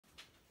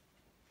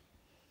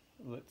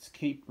Let's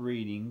keep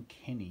reading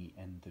Kenny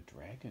and the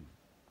Dragon.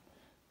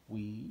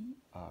 We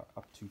are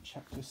up to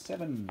chapter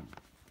 7.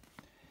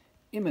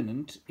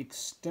 Imminent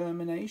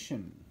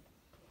extermination.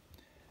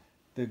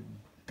 The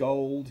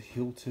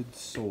gold-hilted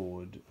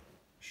sword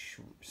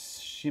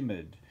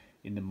shimmered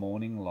in the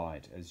morning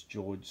light as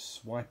George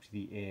swiped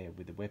the air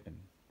with the weapon.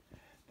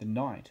 The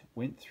knight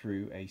went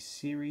through a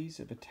series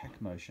of attack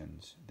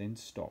motions, then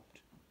stopped,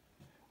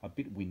 a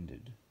bit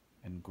winded,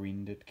 and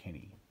grinned at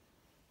Kenny.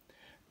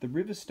 The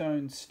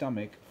Riverstone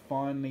stomach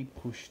finally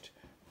pushed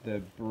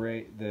the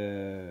breath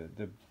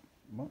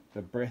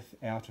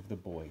out of the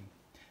boy.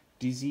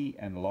 Dizzy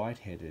and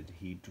light-headed,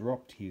 he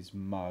dropped his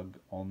mug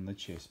on the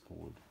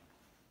chessboard,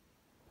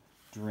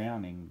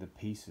 drowning the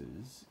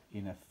pieces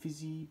in a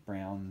fizzy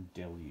brown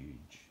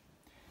deluge.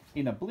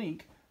 In a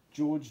blink,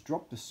 George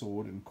dropped the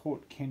sword and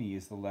caught Kenny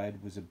as the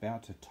lad was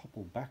about to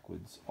topple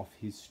backwards off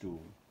his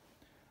stool.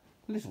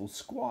 "Little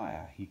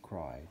squire," he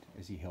cried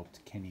as he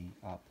helped Kenny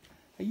up.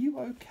 "Are you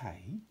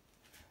okay?"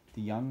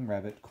 The young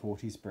rabbit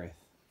caught his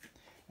breath,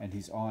 and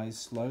his eyes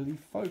slowly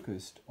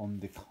focused on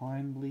the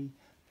kindly,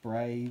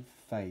 brave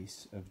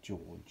face of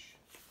George.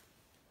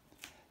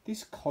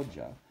 This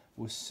codger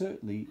was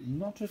certainly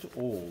not at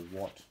all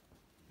what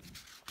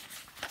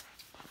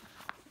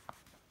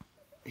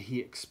he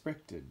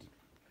expected.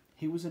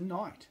 He was a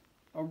knight,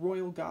 a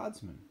royal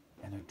guardsman,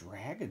 and a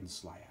dragon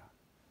slayer.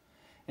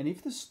 And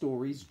if the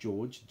stories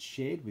George had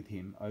shared with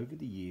him over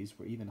the years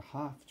were even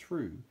half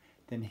true,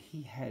 then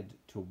he had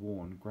to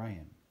warn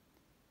Graham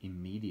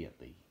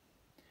immediately.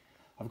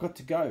 "I've got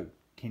to go,"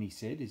 Kenny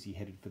said as he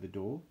headed for the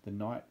door. The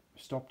knight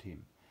stopped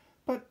him.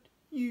 "But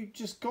you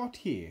just got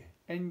here,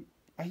 and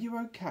are you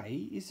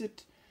okay? Is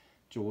it—"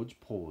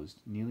 George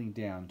paused, kneeling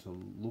down to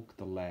look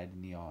the lad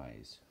in the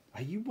eyes.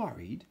 "Are you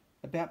worried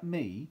about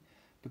me?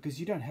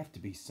 Because you don't have to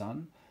be,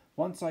 son.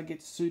 Once I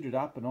get suited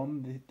up and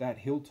on that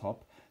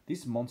hilltop,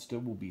 this monster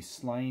will be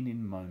slain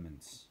in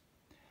moments.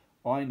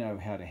 I know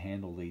how to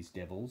handle these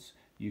devils.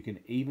 You can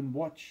even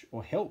watch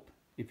or help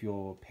if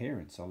your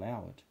parents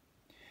allow it."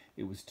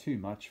 It was too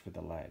much for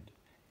the lad.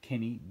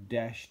 Kenny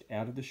dashed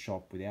out of the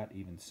shop without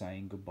even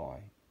saying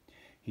goodbye.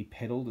 He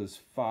pedalled as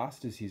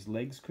fast as his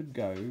legs could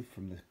go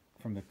from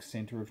the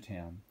centre of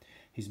town.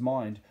 His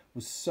mind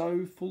was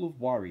so full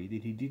of worry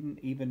that he didn't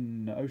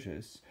even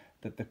notice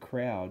that the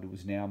crowd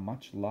was now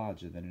much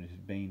larger than it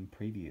had been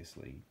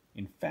previously.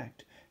 In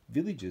fact,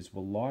 villagers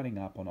were lining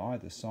up on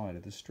either side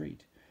of the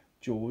street.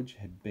 George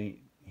had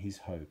been his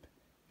hope,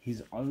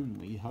 his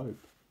only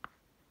hope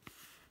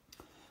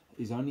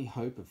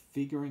of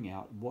figuring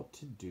out what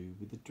to do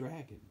with the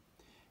dragon.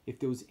 If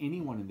there was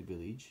anyone in the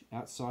village,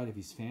 outside of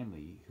his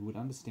family, who would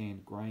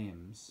understand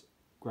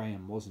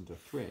Graham wasn't a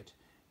threat,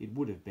 it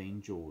would have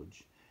been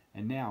George.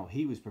 And now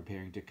he was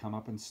preparing to come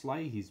up and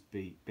slay his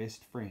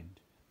best friend,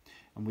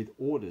 and with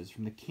orders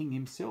from the king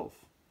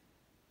himself.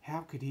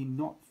 How could he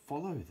not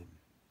follow them?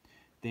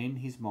 Then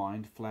his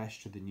mind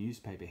flashed to the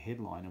newspaper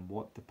headline and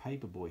what the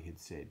paper boy had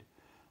said.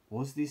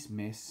 Was this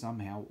mess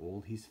somehow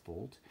all his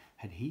fault?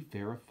 Had he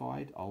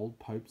verified old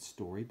Pope's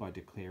story by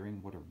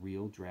declaring what a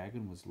real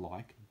dragon was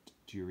like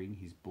during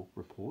his book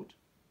report?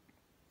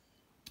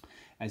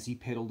 As he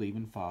pedalled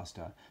even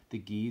faster, the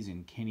gears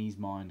in Kenny's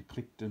mind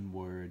clicked and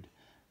whirred,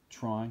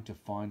 trying to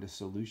find a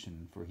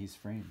solution for his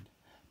friend.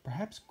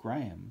 Perhaps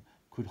Graham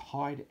could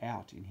hide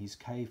out in his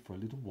cave for a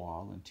little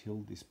while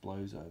until this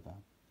blows over,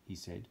 he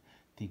said,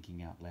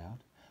 thinking out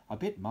loud. I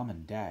bet Mum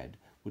and Dad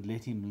would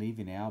let him live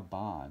in our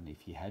barn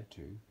if he had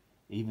to,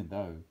 even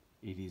though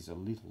it is a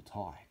little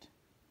tight.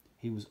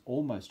 He was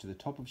almost to the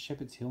top of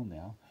Shepherd's Hill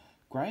now.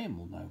 Graham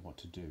will know what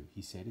to do,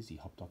 he said as he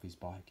hopped off his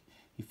bike.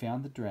 He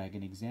found the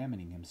dragon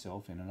examining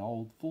himself in an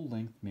old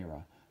full-length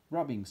mirror,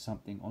 rubbing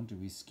something onto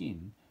his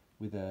skin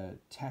with a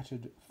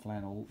tattered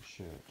flannel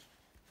shirt.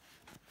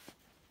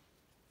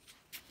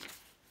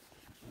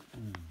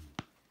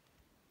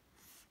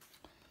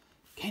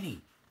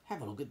 "Kenny,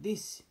 have a look at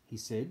this," he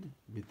said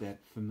with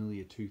that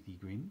familiar toothy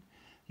grin.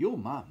 "Your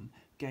mum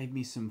gave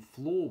me some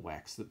floor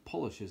wax that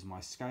polishes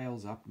my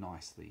scales up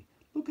nicely.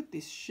 Look at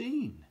this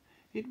sheen.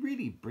 It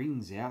really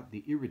brings out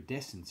the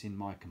iridescence in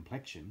my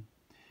complexion."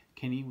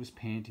 Kenny was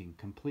panting,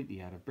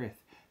 completely out of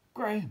breath.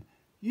 "Graham,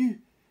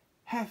 you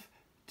have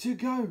to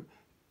go.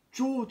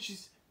 George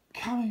is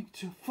coming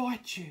to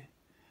fight you."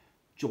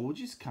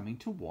 "George is coming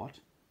to what?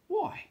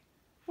 Why?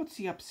 What's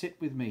he upset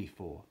with me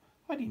for?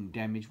 I didn't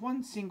damage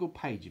one single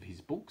page of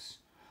his books."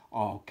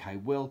 "Okay,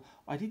 well,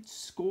 I did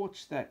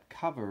scorch that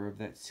cover of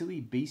that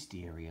silly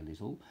bestiary a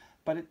little,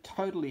 but it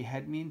totally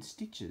had me in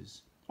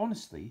stitches.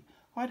 Honestly,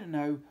 I don't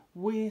know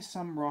where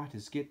some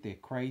writers get their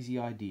crazy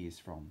ideas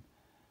from.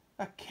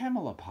 A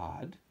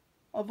camelopard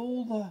of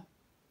all the—"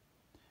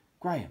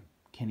 "Graham,"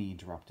 Kenny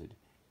interrupted.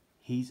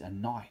 "He's a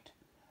knight,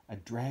 a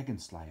dragon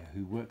slayer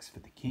who works for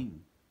the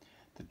king."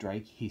 The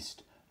drake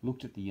hissed,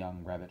 looked at the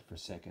young rabbit for a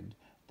second,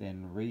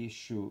 then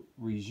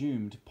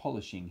resumed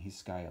polishing his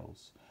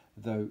scales,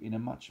 though in a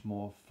much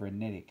more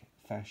frenetic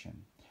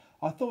fashion.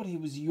 "I thought he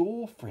was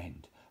your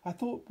friend. I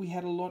thought we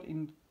had a lot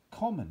in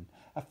common,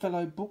 a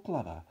fellow book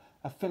lover.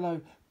 a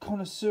fellow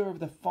connoisseur of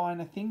the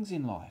finer things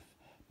in life,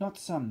 not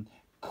some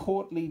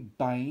courtly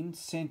bane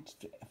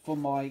sent for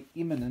my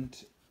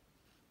imminent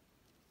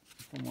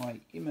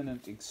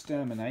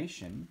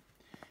extermination.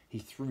 He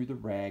threw the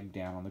rag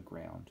down on the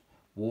ground,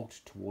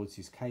 walked towards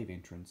his cave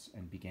entrance,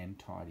 and began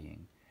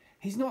tidying.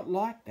 "He's not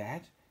like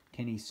that,"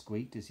 Kenny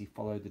squeaked as he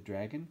followed the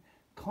dragon.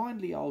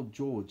 Kindly old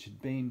George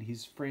had been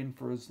his friend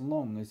for as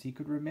long as he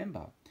could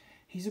remember.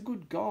 "He's a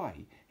good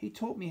guy. He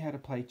taught me how to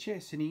play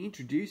chess, and he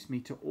introduced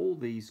me to all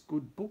these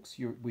good books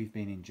we've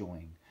been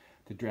enjoying."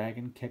 The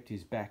dragon kept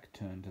his back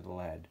turned to the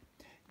lad.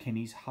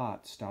 Kenny's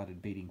heart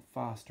started beating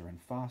faster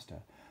and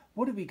faster.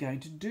 "What are we going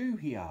to do?"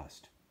 he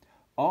asked.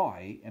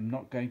 "I am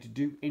not going to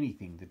do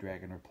anything," the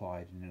dragon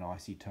replied in an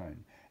icy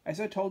tone. "As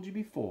I told you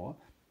before,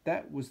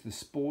 that was the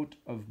sport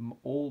of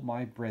all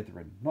my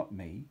brethren, not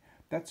me.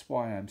 That's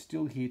why I am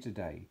still here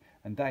today,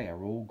 and they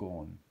are all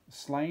gone,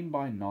 slain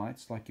by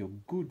knights like your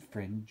good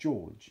friend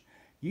George.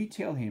 You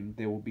tell him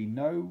there will be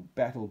no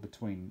battle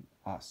between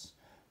us,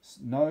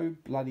 no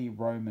bloody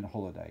Roman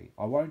holiday.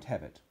 I won't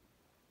have it."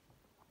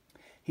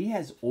 "He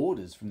has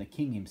orders from the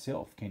king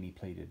himself," Kenny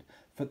pleaded,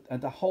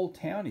 "and the whole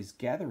town is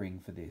gathering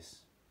for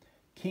this."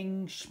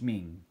 "King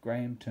Schming."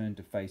 Graham turned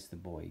to face the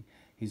boy.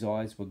 His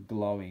eyes were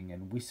glowing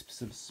and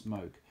wisps of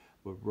smoke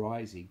were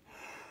rising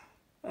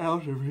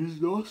out of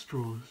his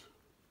nostrils.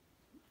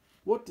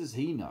 "What does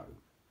he know?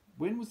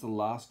 When was the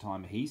last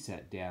time he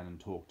sat down and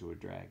talked to a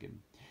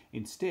dragon?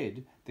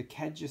 Instead, the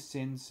Cadger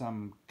sends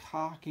some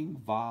carking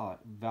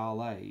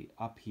valet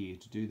up here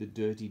to do the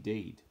dirty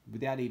deed,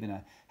 without even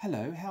a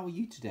 'Hello, how are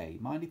you today?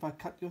 Mind if I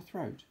cut your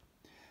throat?'"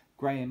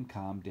 Graham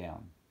calmed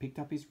down, picked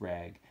up his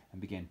rag,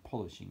 and began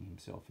polishing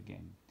himself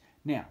again.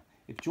 "Now,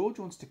 if George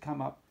wants to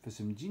come up for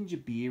some ginger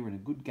beer and a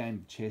good game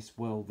of chess,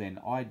 well, then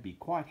I'd be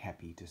quite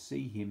happy to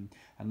see him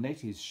and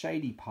let his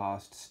shady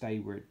past stay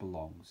where it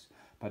belongs.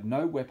 But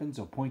no weapons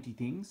or pointy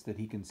things that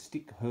he can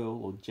stick,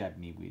 hurl, or jab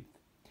me with."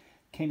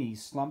 Kenny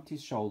slumped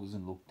his shoulders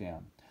and looked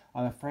down.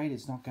 "I'm afraid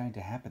it's not going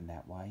to happen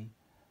that way."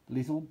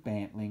 "Little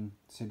bantling,"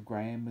 said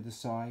Graham with a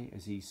sigh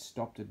as he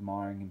stopped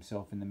admiring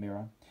himself in the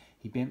mirror.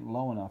 He bent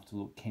low enough to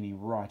look Kenny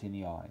right in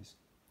the eyes.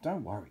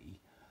 "Don't worry.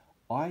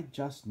 I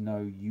just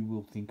know you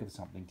will think of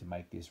something to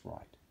make this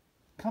right.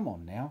 Come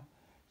on now.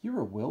 You're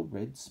a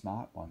well-read,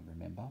 smart one,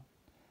 remember."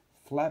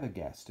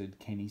 Flabbergasted,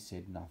 Kenny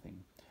said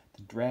nothing.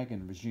 The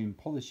dragon resumed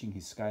polishing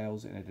his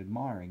scales and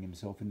admiring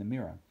himself in the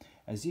mirror,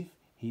 as if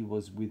he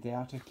was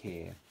without a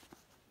care.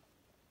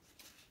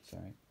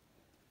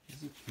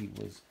 As if he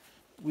was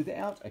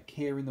without a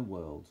care in the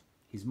world.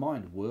 His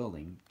mind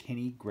whirling,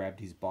 Kenny grabbed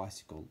his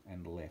bicycle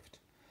and left.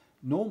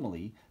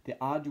 Normally, the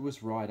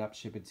arduous ride up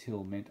Shepherd's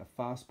Hill meant a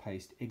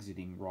fast-paced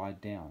exiting ride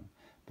down,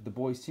 but the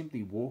boy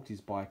simply walked his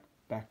bike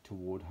back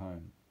toward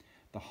home.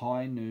 The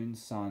high noon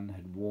sun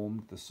had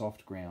warmed the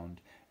soft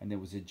ground, and there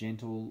was a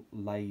gentle,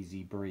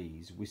 lazy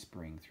breeze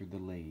whispering through the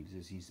leaves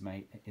as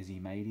he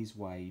made his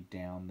way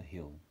down the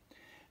hill.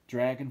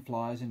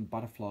 Dragonflies and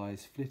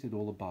butterflies flitted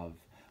all above.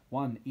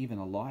 One even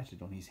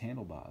alighted on his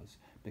handlebars,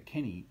 but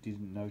Kenny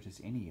didn't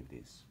notice any of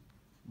this.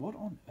 "What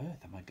on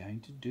earth am I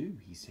going to do?"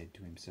 he said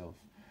to himself.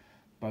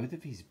 Both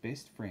of his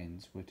best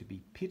friends were to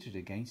be pitted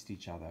against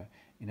each other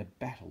in a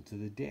battle to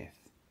the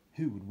death.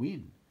 Who would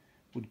win?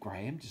 Would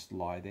Graham just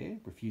lie there,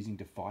 refusing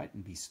to fight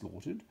and be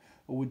slaughtered?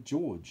 Or would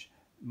George,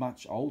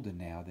 much older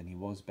now than he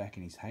was back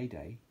in his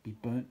heyday, be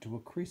burnt to a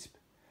crisp?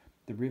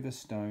 The river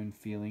stone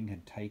feeling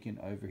had taken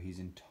over his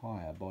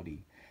entire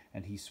body,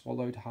 and he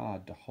swallowed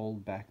hard to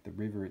hold back the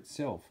river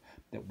itself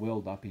that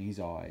welled up in his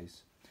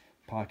eyes.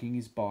 Parking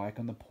his bike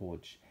on the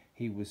porch,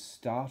 he was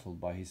startled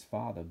by his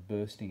father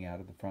bursting out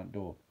of the front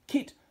door.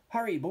 "Kit,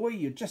 hurry, boy,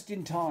 you're just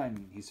in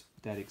time," his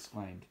dad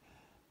exclaimed.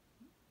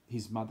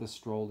 His mother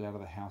strolled out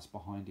of the house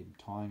behind him,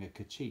 tying a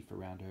kerchief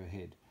around her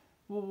head.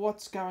 "Well,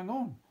 what's going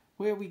on?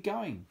 Where are we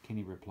going?"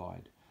 Kenny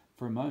replied.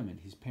 For a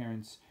moment, his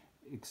parents'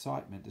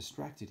 excitement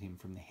distracted him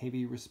from the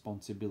heavy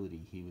responsibility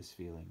he was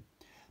feeling.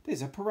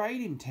 "There's a parade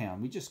in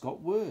town. We just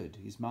got word,"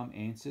 his mum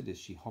answered as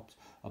she hopped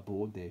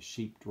aboard their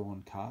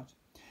sheep-drawn cart.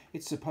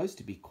 "It's supposed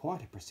to be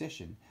quite a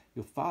procession.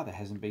 Your father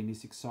hasn't been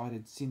this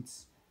excited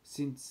since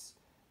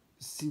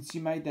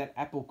you made that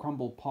apple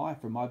crumble pie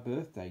for my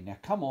birthday. Now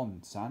come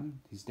on,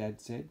 son," his dad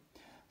said,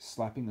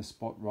 slapping the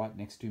spot right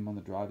next to him on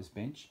the driver's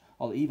bench.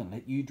 "I'll even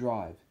let you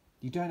drive."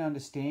 "You don't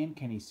understand,"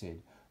 Kenny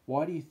said.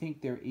 "Why do you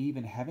think they're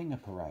even having a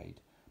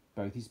parade?"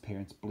 Both his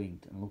parents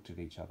blinked and looked at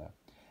each other.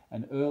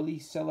 "An early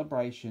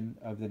celebration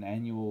of an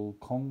annual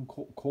corn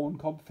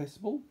cob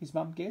festival," his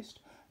mum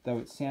guessed, though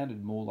it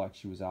sounded more like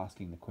she was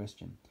asking the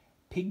question.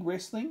 "Pig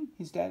wrestling,"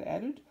 his dad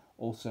added,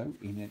 also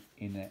in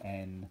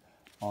an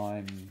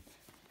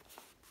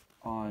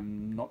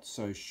I'm not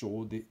so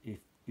sure that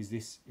is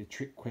this a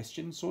trick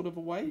question sort of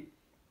a way.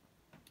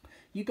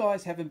 "You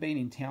guys haven't been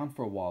in town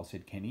for a while,"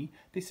 said Kenny.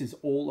 "This is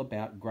all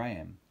about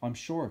Graham. I'm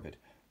sure of it."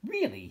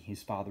 "Really?"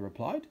 his father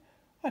replied.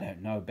 "I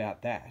don't know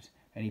about that,"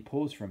 and he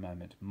paused for a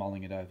moment,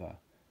 mulling it over.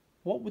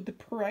 "What would the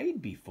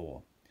parade be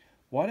for?"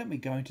 "Why don't we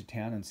go into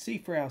town and see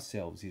for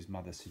ourselves?" his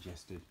mother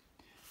suggested.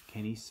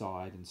 Kenny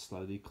sighed and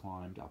slowly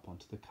climbed up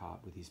onto the cart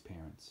with his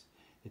parents.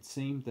 It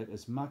seemed that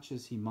as much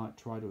as he might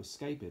try to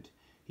escape it,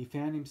 he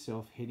found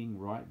himself heading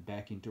right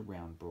back into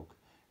Round Brook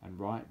and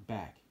right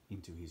back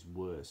into his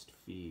worst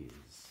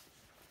fears.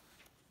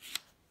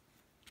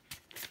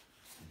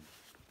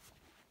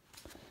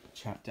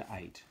 Chapter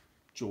 8.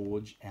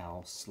 George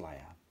Owl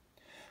Slayer.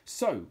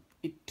 So,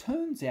 it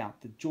turns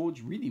out that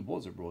George really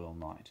was a royal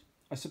knight.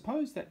 I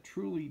suppose that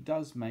truly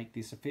does make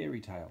this a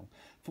fairy tale,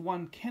 for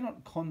one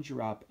cannot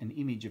conjure up an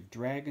image of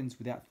dragons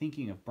without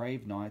thinking of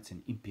brave knights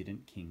and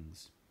impudent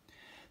kings.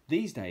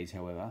 These days,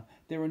 however,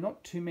 there are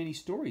not too many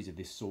stories of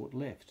this sort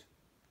left,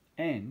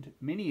 and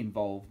many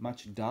involve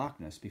much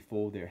darkness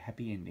before their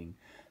happy ending.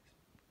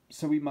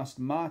 So we must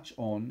march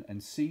on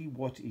and see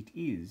what it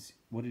is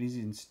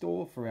in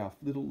store for our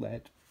little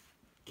lad,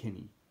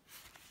 Kenny.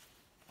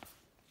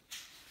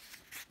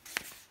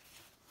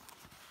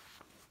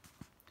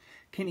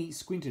 Kenny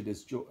squinted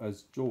as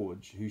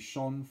George, who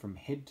shone from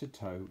head to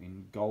toe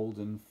in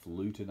golden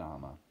fluted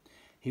armour.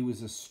 He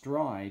was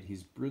astride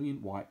his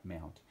brilliant white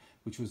mount,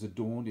 which was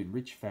adorned in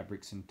rich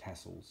fabrics and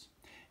tassels.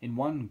 In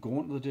one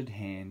gauntleted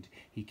hand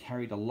he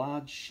carried a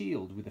large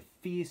shield with a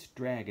fierce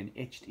dragon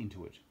etched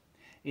into it.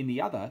 In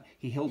the other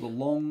he held a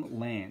long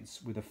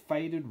lance with a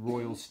faded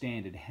royal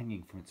standard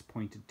hanging from its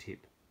pointed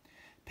tip.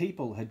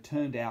 People had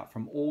turned out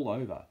from all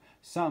over.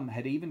 Some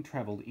had even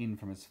travelled in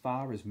from as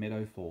far as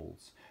Meadow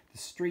Falls. The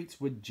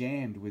streets were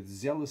jammed with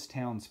zealous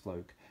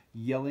townsfolk,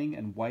 yelling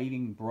and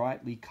waving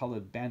brightly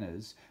coloured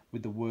banners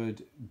with the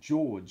word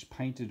George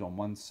painted on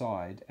one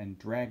side and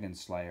Dragon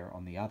Slayer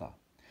on the other.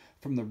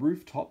 From the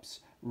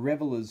rooftops,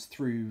 revellers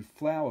threw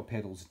flower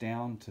petals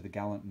down to the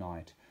gallant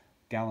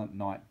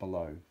knight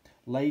below.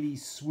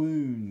 Ladies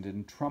swooned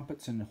and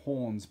trumpets and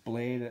horns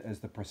blared as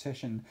the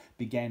procession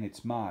began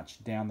its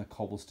march down the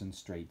cobblestone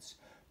streets.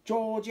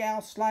 "George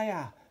our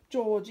Slayer!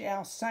 George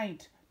our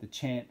Saint!" The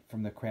chant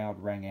from the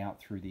crowd rang out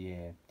through the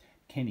air.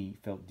 Kenny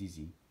felt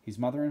dizzy. His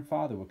mother and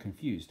father were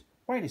confused.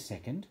 "Wait a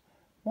second.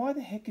 Why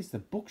the heck is the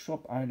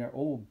bookshop owner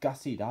all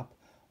gussied up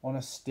on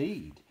a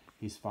steed?"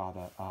 his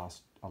father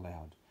asked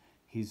aloud.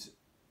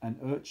 An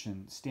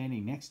urchin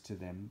standing next to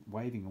them,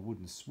 waving a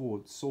wooden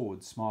sword,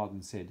 smiled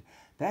and said,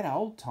 "That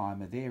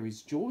old-timer there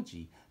is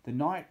Georgie, the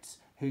knight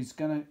who's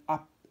going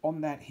up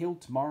on that hill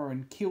tomorrow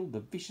and kill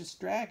the vicious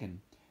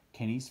dragon."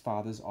 Kenny's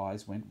father's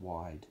eyes went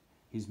wide.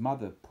 His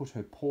mother put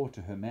her paw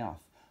to her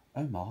mouth.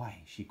 "Oh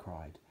my," she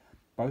cried.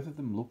 Both of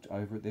them looked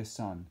over at their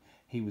son.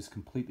 He was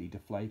completely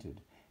deflated.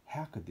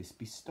 How could this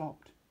be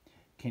stopped?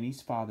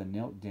 Kenny's father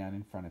knelt down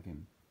in front of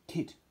him.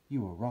 "Kit,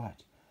 you were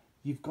right.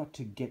 You've got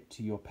to get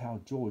to your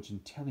pal George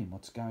and tell him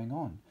what's going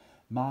on.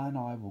 Ma and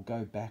I will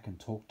go back and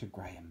talk to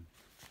Graham."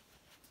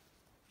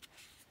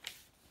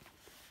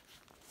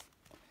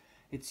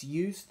 "It's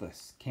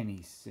useless,"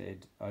 Kenny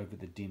said over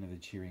the din of the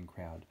cheering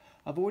crowd.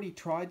 "I've already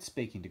tried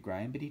speaking to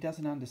Graham, but he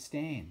doesn't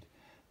understand."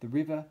 The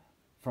river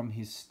from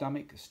his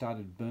stomach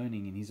started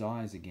burning in his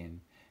eyes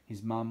again.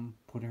 His mum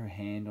put her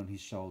hand on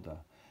his shoulder.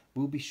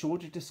 "We'll be sure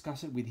to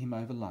discuss it with him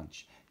over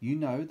lunch. You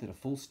know that a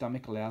full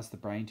stomach allows the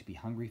brain to be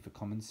hungry for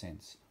common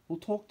sense. We'll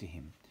talk to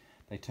him."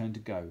 They turned to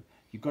go.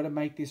 "You've got to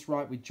make this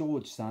right with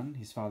George, son,"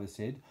 his father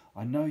said.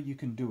 "I know you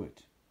can do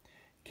it."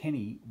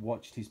 Kenny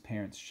watched his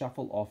parents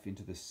shuffle off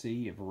into the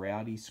sea of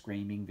rowdy,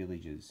 screaming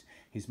villagers.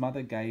 His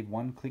mother gave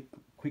one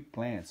quick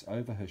glance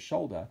over her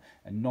shoulder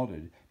and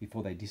nodded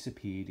before they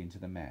disappeared into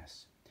the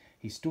mass.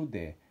 He stood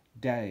there,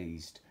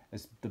 dazed,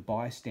 as the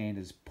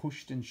bystanders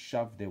pushed and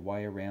shoved their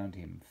way around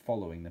him,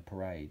 following the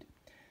parade.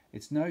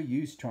 "It's no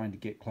use trying to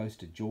get close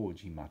to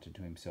George," he muttered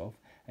to himself,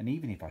 "and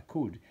even if I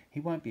could, he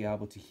won't be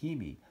able to hear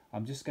me.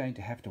 I'm just going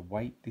to have to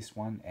wait this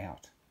one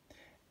out."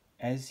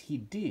 So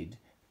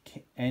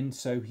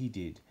he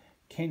did.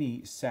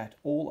 Kenny sat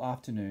all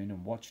afternoon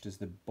and watched as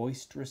the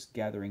boisterous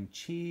gathering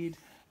cheered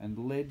and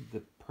led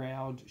the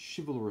proud,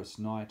 chivalrous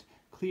knight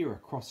clear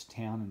across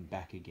town and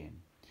back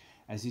again.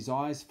 As his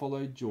eyes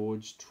followed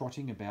George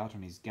trotting about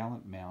on his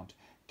gallant mount,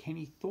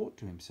 Kenny thought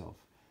to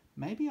himself,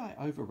 "Maybe I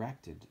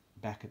overacted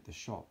back at the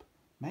shop.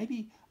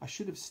 Maybe I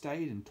should have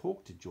stayed and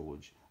talked to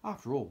George.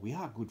 After all, we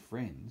are good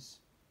friends.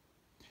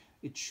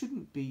 It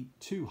shouldn't be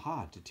too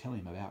hard to tell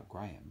him about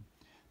Graham."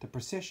 The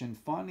procession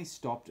finally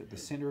stopped at the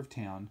centre of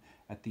town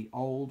at the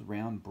old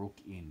Round Brook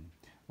Inn,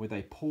 where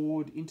they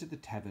poured into the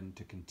tavern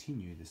to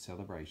continue the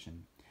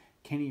celebration.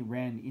 Kenny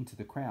ran into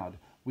the crowd,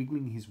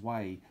 wiggling his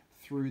way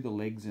through the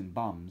legs and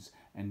bums,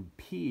 and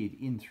peered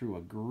in through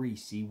a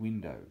greasy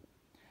window.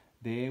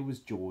 There was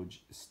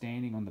George,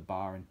 standing on the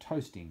bar and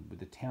toasting, with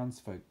the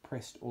townsfolk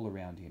pressed all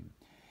around him.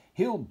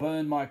 "He'll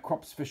burn my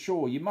crops for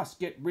sure. You must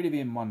get rid of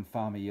him," one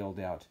farmer yelled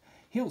out.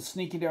 "He'll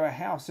sneak into our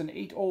house and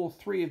eat all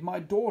 3 of my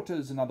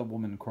daughters," another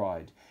woman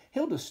cried.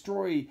 "He'll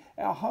destroy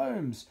our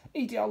homes,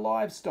 eat our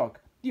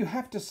livestock. You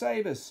have to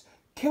save us.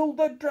 Kill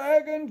the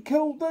dragon!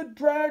 Kill the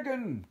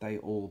dragon!" they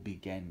all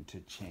began to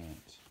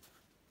chant.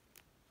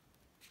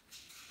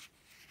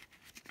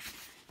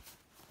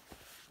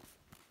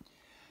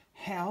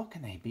 "How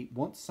can they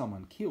want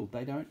someone killed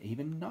they don't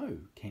even know?"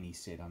 Kenny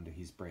said under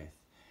his breath.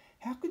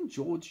 How can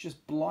George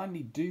just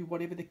blindly do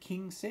whatever the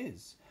king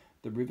says?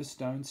 The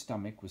Riverstone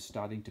stomach was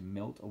starting to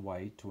melt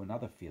away to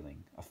another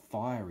feeling, a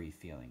fiery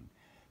feeling.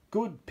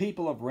 Good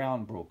people of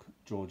Roundbrook,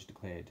 George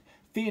declared,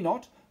 fear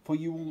not, for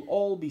you will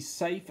all be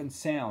safe and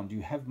sound, you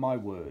have my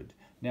word.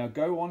 Now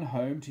go on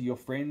home to your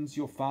friends,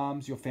 your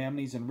farms, your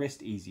families, and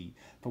rest easy,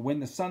 for when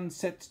the sun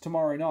sets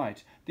tomorrow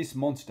night, this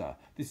monster,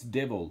 this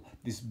devil,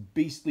 this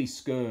beastly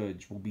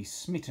scourge will be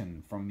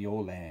smitten from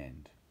your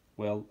land.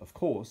 Well, of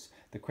course,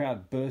 the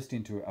crowd burst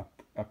into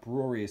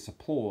uproarious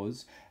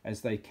applause as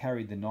they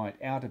carried the knight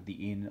out of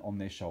the inn on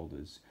their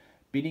shoulders.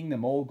 Bidding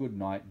them all good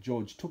night,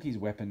 George took his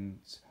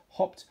weapons,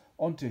 hopped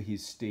onto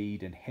his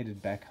steed, and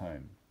headed back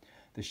home.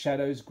 The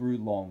shadows grew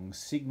long,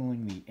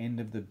 signalling the end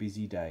of the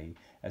busy day.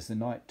 As the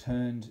knight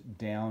turned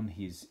down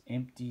his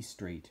empty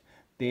street,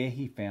 there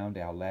he found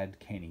our lad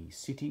Kenny,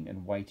 sitting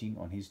and waiting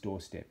on his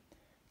doorstep.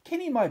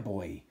 "Kenny, my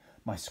boy,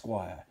 my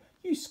squire,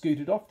 you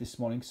scooted off this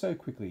morning so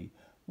quickly.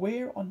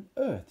 Where on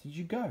earth did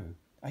you go?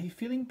 Are you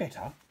feeling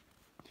better?"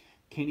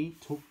 Kenny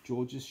took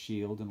George's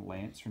shield and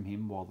lance from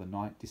him while the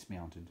knight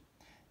dismounted.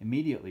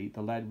 Immediately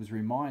the lad was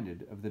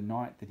reminded of the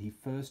night that he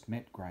first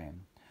met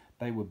Graham.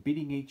 They were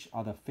bidding each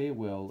other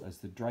farewell as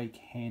the Drake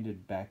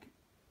handed back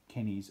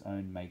Kenny's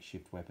own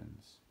makeshift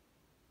weapons.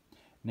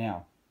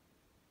 Now,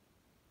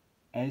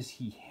 as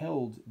he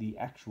held the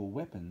actual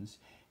weapons,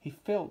 he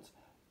felt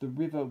the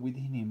river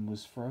within him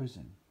was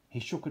frozen. He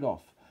shook it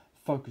off,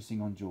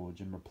 focusing on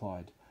George, and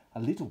replied,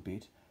 "A little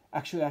bit.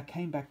 Actually, I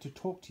came back to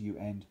talk to you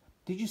and...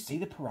 Did you see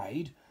the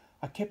parade?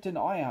 I kept an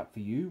eye out for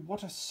you.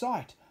 What a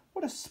sight!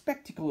 What a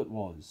spectacle it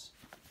was!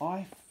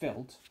 I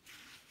felt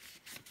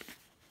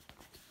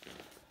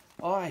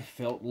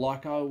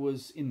like I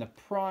was in the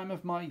prime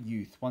of my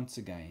youth once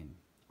again."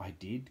 "I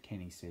did,"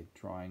 Kenny said,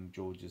 tying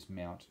George's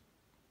mount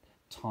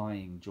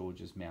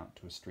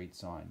to a street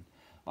sign.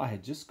 "I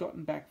had just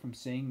gotten back from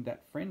seeing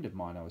that friend of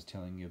mine I was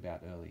telling you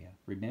about earlier.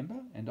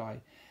 Remember?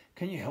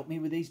 Can you help me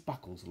with these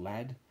buckles,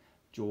 lad?"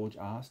 George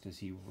asked as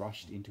he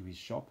rushed into his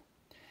shop.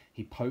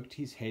 He poked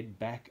his head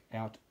back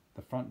out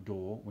the front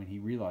door when he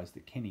realised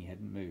that Kenny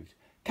hadn't moved.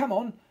 "Come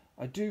on!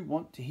 I do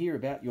want to hear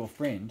about your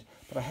friend,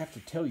 but I have to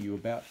tell you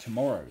about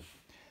tomorrow.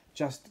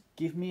 Just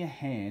give me a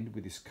hand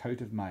with this coat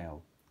of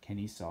mail,"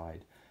 Kenny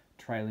sighed,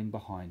 trailing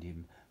behind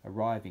him,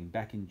 arriving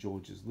back in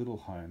George's little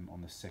home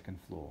on the second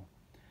floor.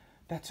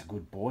 "That's a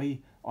good boy.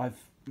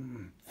 I've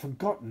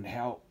forgotten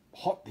how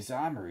hot this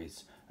armour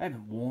is. I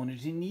haven't worn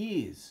it in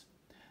years,"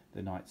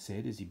 the knight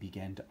said as he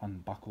began to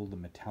unbuckle the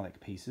metallic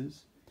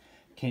pieces.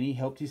 Kenny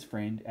helped his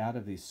friend out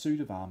of his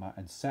suit of armour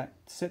and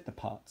set the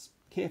parts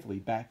carefully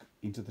back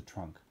into the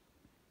trunk.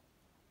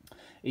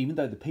 Even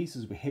though the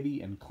pieces were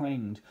heavy and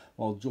clanged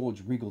while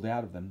George wriggled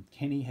out of them,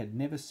 Kenny had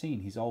never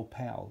seen his old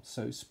pal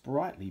so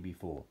sprightly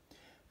before.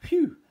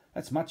 "Phew,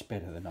 that's much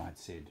better," the knight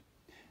said,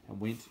 and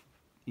went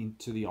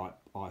into the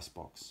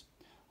icebox.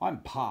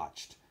 "I'm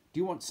parched. Do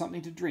you want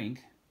something to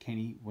drink?"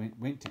 Kenny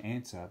went to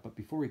answer, but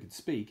before he could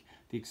speak,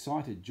 the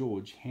excited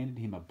George handed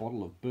him a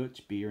bottle of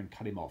birch beer and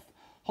cut him off.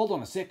 "Hold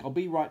on a sec, I'll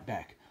be right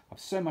back. I've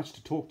so much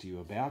to talk to you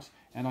about,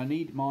 and I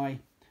need my..."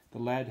 The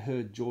lad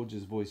heard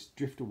George's voice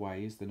drift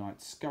away as the knight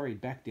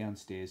scurried back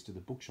downstairs to the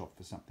bookshop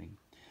for something.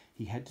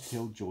 He had to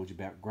tell George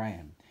about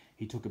Graham.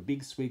 He took a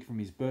big swig from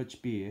his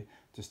birch beer.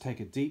 "Just take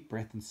a deep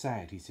breath and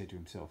say it," he said to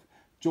himself.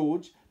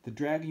 "George, the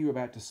dragon you're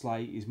about to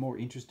slay is more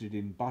interested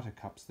in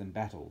buttercups than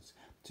battles,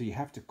 so you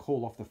have to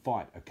call off the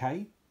fight,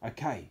 okay?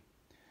 Okay."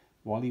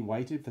 While he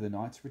waited for the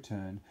knight's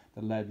return,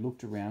 the lad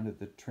looked around at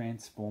the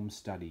transformed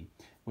study,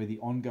 where the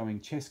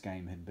ongoing chess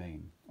game had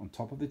been. On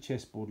top of the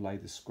chessboard lay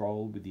the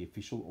scroll with the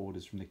official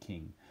orders from the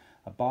king.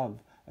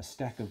 Above a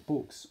stack of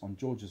books on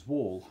George's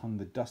wall hung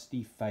the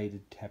dusty,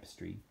 faded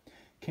tapestry.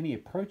 Kenny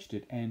approached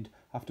it and,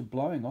 after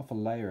blowing off a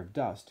layer of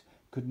dust,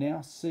 could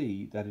now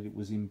see that it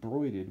was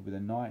embroidered with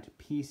a knight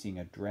piercing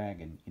a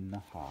dragon in the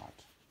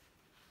heart.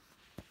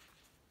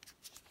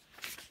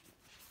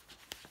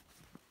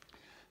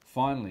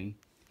 Finally,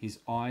 his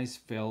eyes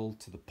fell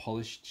to the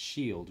polished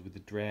shield with the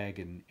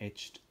dragon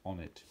etched on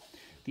it.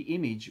 The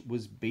image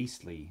was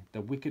beastly.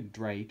 The wicked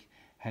drake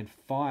had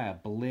fire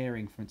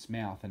blaring from its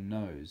mouth and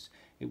nose.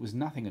 It was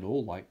nothing at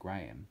all like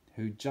Graham,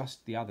 who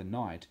just the other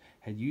night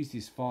had used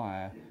his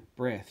fire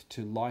breath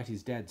to light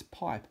his dad's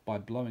pipe by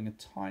blowing a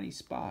tiny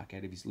spark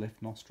out of his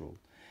left nostril.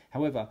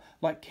 However,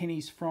 like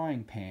Kenny's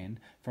frying pan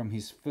from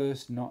his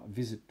first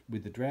visit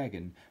with the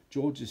dragon,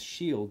 George's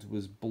shield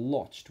was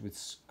blotched with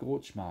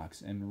scorch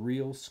marks, and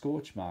real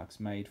scorch marks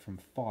made from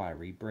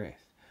fiery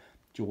breath.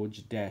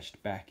 George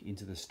dashed back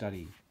into the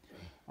study.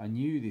 "I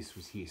knew this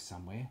was here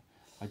somewhere.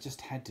 I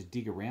just had to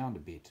dig around a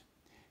bit."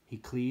 He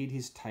cleared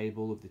his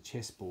table of the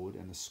chessboard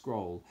and the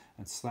scroll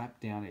and slapped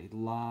down a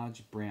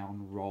large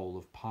brown roll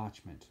of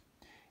parchment.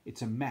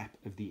 "It's a map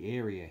of the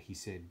area," he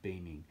said,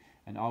 beaming,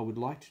 "and I would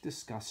like to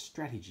discuss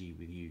strategy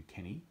with you,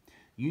 Kenny.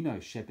 You know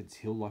Shepherd's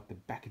Hill like the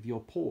back of your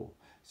paw,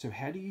 so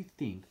how do you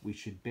think we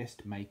should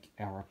best make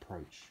our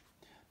approach?"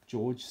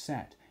 George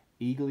sat,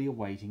 eagerly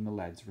awaiting the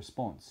lad's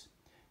response.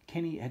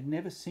 Kenny had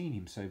never seen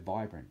him so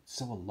vibrant,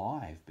 so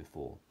alive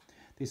before.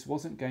 This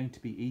wasn't going to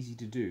be easy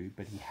to do,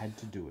 but he had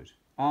to do it.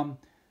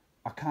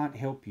 I can't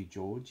help you,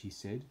 George, he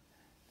said.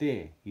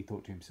 There, he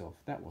thought to himself,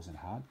 that wasn't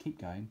hard.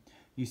 Keep going.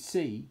 You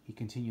see, he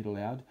continued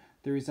aloud,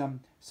 there is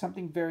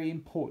something very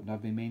important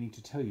I've been meaning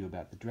to tell you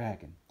about the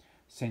dragon.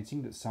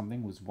 Sensing that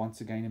something was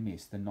once again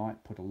amiss, the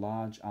knight put a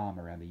large arm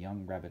around the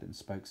young rabbit and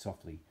spoke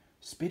softly.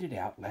 Spit it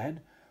out, lad.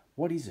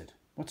 What is it?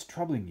 What's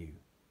troubling you?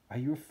 Are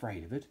you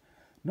afraid of it?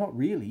 Not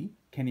really,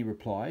 Kenny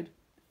replied,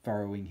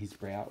 furrowing his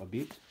brow a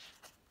bit.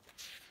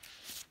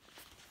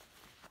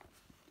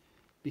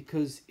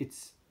 Because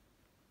it's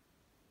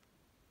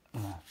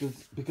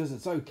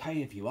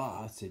okay if you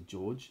are, said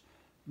George.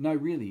 No,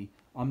 really,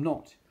 I'm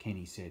not,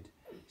 Kenny said,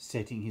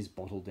 setting his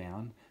bottle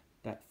down,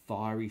 that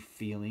fiery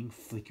feeling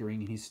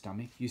flickering in his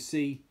stomach. You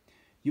see,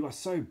 you are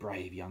so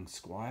brave, young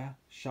squire.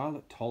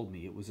 Charlotte told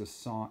me it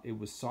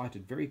was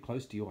sighted very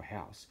close to your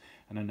house,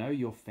 and I know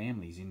your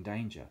family's in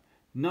danger.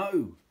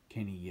 No,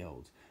 Kenny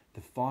yelled.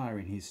 The fire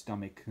in his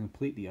stomach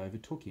completely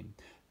overtook him,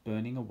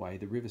 burning away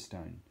the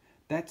riverstone.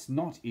 That's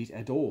not it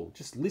at all.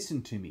 Just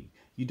listen to me.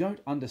 You don't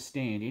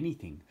understand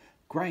anything.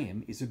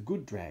 Graham is a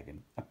good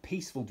dragon, a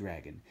peaceful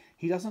dragon.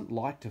 He doesn't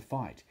like to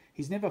fight.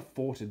 He's never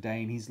fought a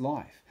day in his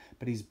life,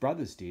 but his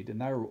brothers did,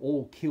 and they were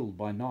all killed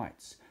by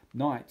knights.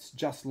 Knights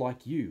just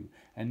like you,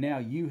 and now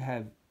you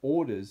have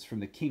orders from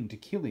the king to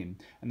kill him,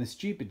 and the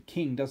stupid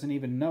king doesn't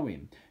even know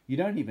him. You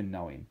don't even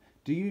know him.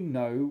 Do you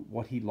know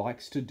what he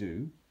likes to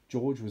do?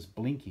 George was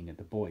blinking at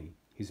the boy.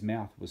 His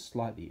mouth was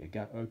slightly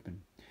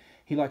open.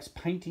 He likes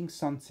painting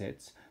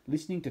sunsets,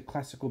 listening to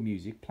classical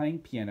music, playing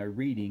piano,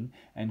 reading,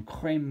 and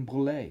crème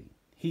brûlée.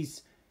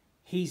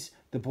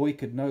 The boy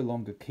could no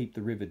longer keep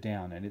the river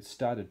down, and it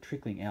started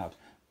trickling out,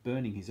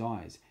 burning his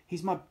eyes.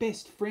 He's my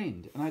best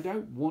friend, and I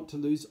don't want to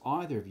lose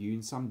either of you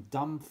in some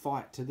dumb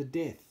fight to the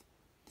death.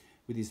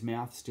 With his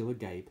mouth still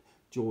agape,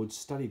 George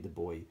studied the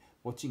boy,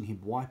 watching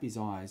him wipe his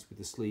eyes with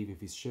the sleeve of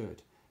his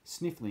shirt.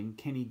 Sniffling,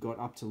 Kenny got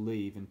up to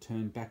leave and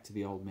turned back to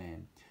the old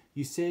man.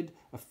 You said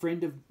a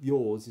friend of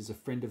yours is a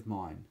friend of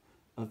mine.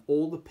 Of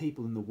all the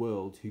people in the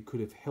world who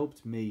could have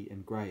helped me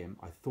and Graham,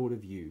 I thought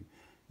of you.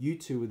 You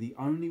two are the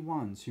only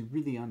ones who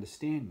really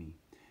understand me.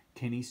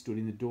 Kenny stood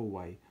in the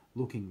doorway,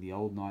 looking the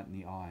old knight in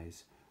the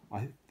eyes.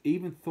 I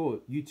even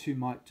thought you two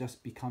might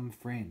just become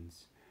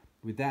friends.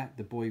 With that,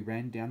 the boy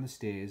ran down the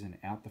stairs and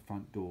out the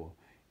front door,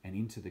 and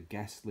into the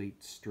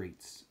gas-lit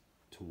streets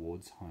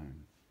towards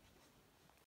home.